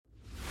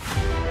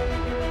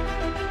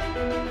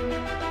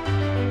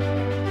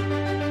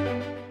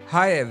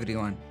Hi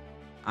everyone,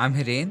 I'm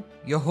Hiren,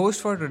 your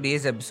host for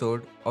today's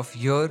episode of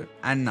Here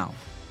and Now.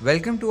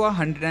 Welcome to our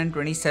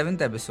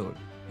 127th episode.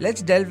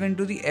 Let's delve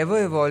into the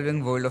ever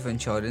evolving world of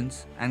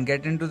insurance and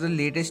get into the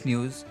latest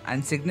news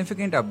and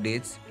significant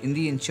updates in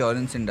the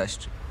insurance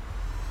industry.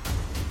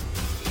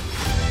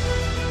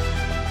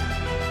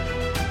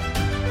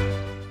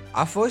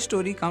 Our first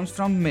story comes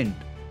from Mint,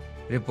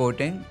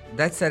 reporting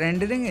that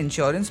surrendering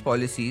insurance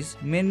policies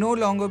may no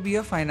longer be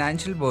a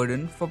financial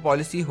burden for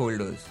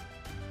policyholders.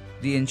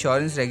 The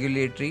Insurance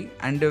Regulatory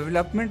and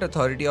Development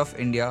Authority of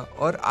India,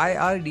 or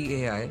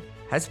IRDAI,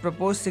 has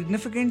proposed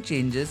significant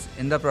changes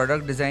in the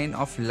product design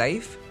of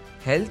life,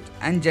 health,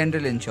 and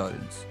general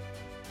insurance.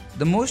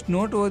 The most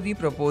noteworthy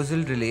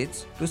proposal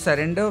relates to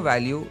surrender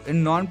value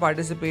in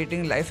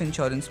non-participating life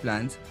insurance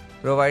plans,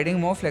 providing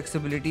more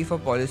flexibility for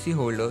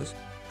policyholders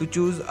to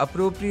choose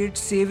appropriate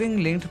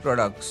saving-linked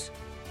products.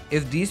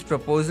 If these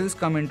proposals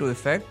come into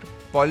effect,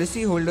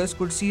 policyholders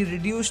could see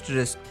reduced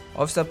risk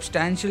of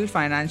substantial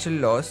financial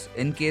loss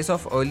in case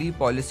of early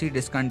policy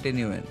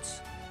discontinuance.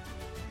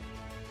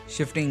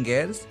 Shifting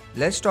gears,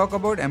 let's talk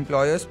about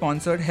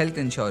employer-sponsored health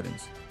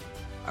insurance.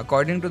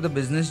 According to the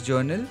Business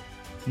Journal,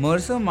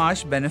 Mercer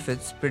Marsh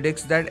Benefits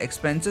predicts that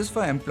expenses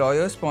for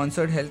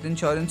employer-sponsored health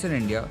insurance in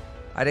India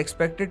are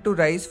expected to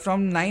rise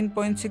from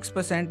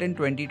 9.6% in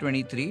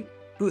 2023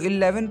 to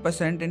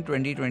 11% in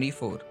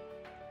 2024.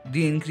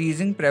 The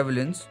increasing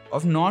prevalence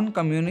of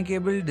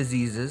non-communicable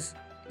diseases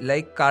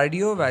like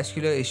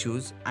cardiovascular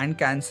issues and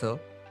cancer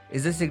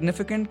is a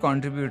significant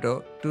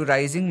contributor to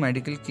rising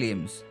medical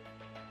claims.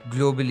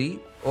 Globally,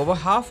 over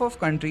half of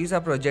countries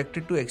are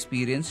projected to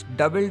experience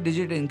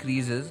double-digit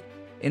increases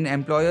in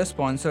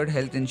employer-sponsored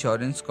health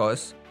insurance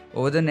costs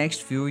over the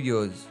next few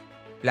years.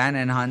 Plan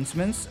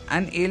enhancements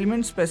and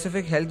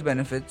ailment-specific health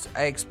benefits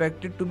are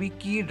expected to be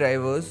key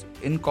drivers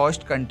in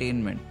cost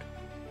containment.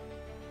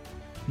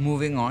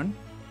 Moving on,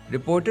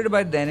 reported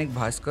by Dainik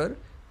Bhaskar,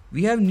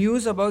 we have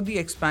news about the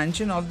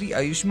expansion of the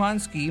Ayushman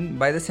scheme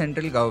by the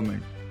central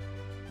government.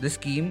 The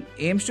scheme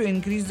aims to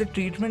increase the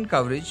treatment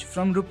coverage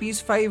from Rs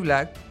 5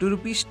 lakh to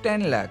Rs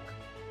 10 lakh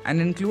and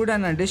include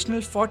an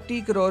additional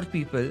 40 crore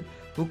people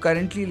who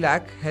currently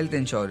lack health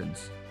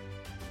insurance.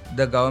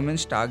 The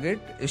government's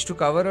target is to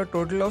cover a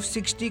total of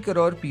 60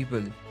 crore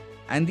people,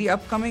 and the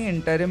upcoming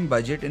interim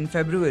budget in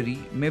February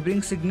may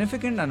bring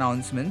significant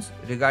announcements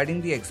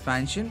regarding the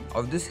expansion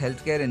of this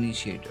healthcare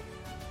initiative.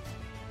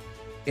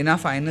 In our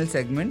final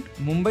segment,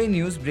 Mumbai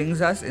News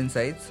brings us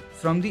insights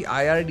from the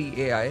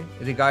IRDAI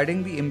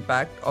regarding the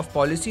impact of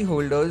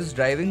policyholders'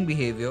 driving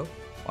behavior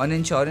on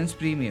insurance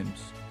premiums.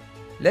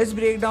 Let's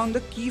break down the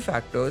key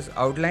factors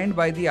outlined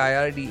by the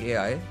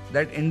IRDAI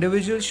that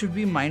individuals should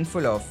be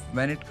mindful of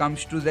when it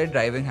comes to their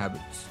driving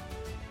habits.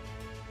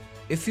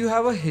 If you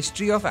have a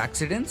history of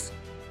accidents,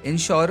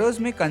 insurers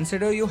may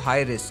consider you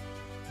high risk.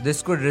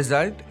 This could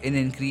result in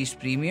increased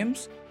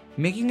premiums,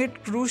 making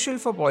it crucial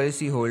for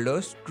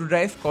policyholders to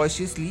drive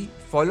cautiously,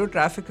 follow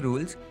traffic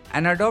rules,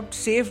 and adopt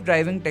safe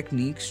driving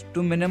techniques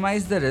to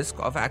minimize the risk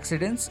of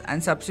accidents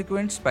and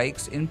subsequent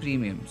spikes in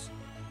premiums.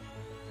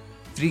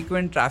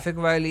 Frequent traffic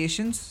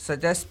violations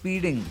such as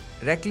speeding,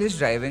 reckless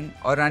driving,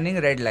 or running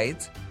red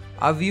lights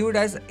are viewed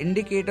as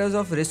indicators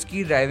of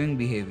risky driving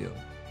behavior.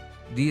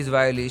 These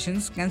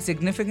violations can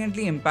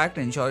significantly impact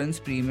insurance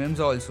premiums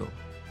also.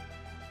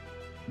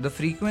 The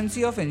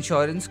frequency of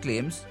insurance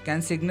claims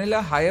can signal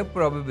a higher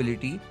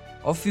probability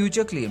of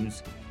future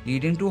claims,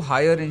 leading to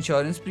higher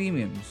insurance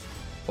premiums.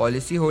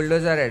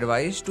 Policyholders are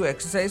advised to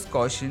exercise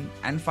caution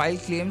and file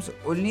claims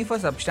only for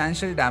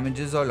substantial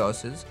damages or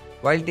losses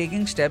while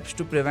taking steps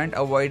to prevent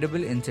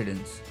avoidable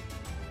incidents.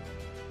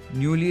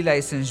 Newly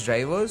licensed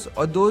drivers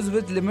or those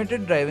with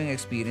limited driving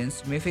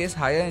experience may face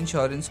higher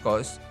insurance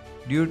costs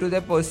due to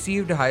their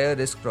perceived higher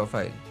risk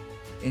profile.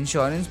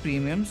 Insurance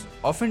premiums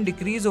often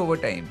decrease over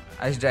time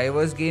as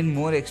drivers gain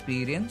more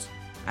experience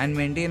and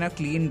maintain a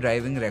clean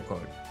driving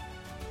record.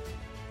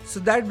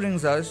 So that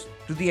brings us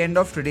to the end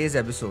of today's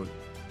episode.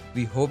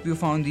 We hope you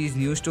found these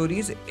news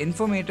stories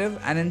informative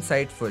and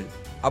insightful.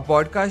 Our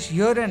podcast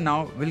Here and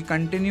Now will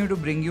continue to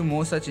bring you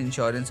more such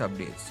insurance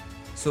updates.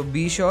 So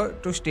be sure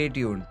to stay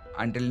tuned.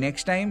 Until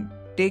next time,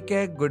 take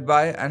care,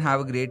 goodbye, and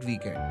have a great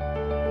weekend.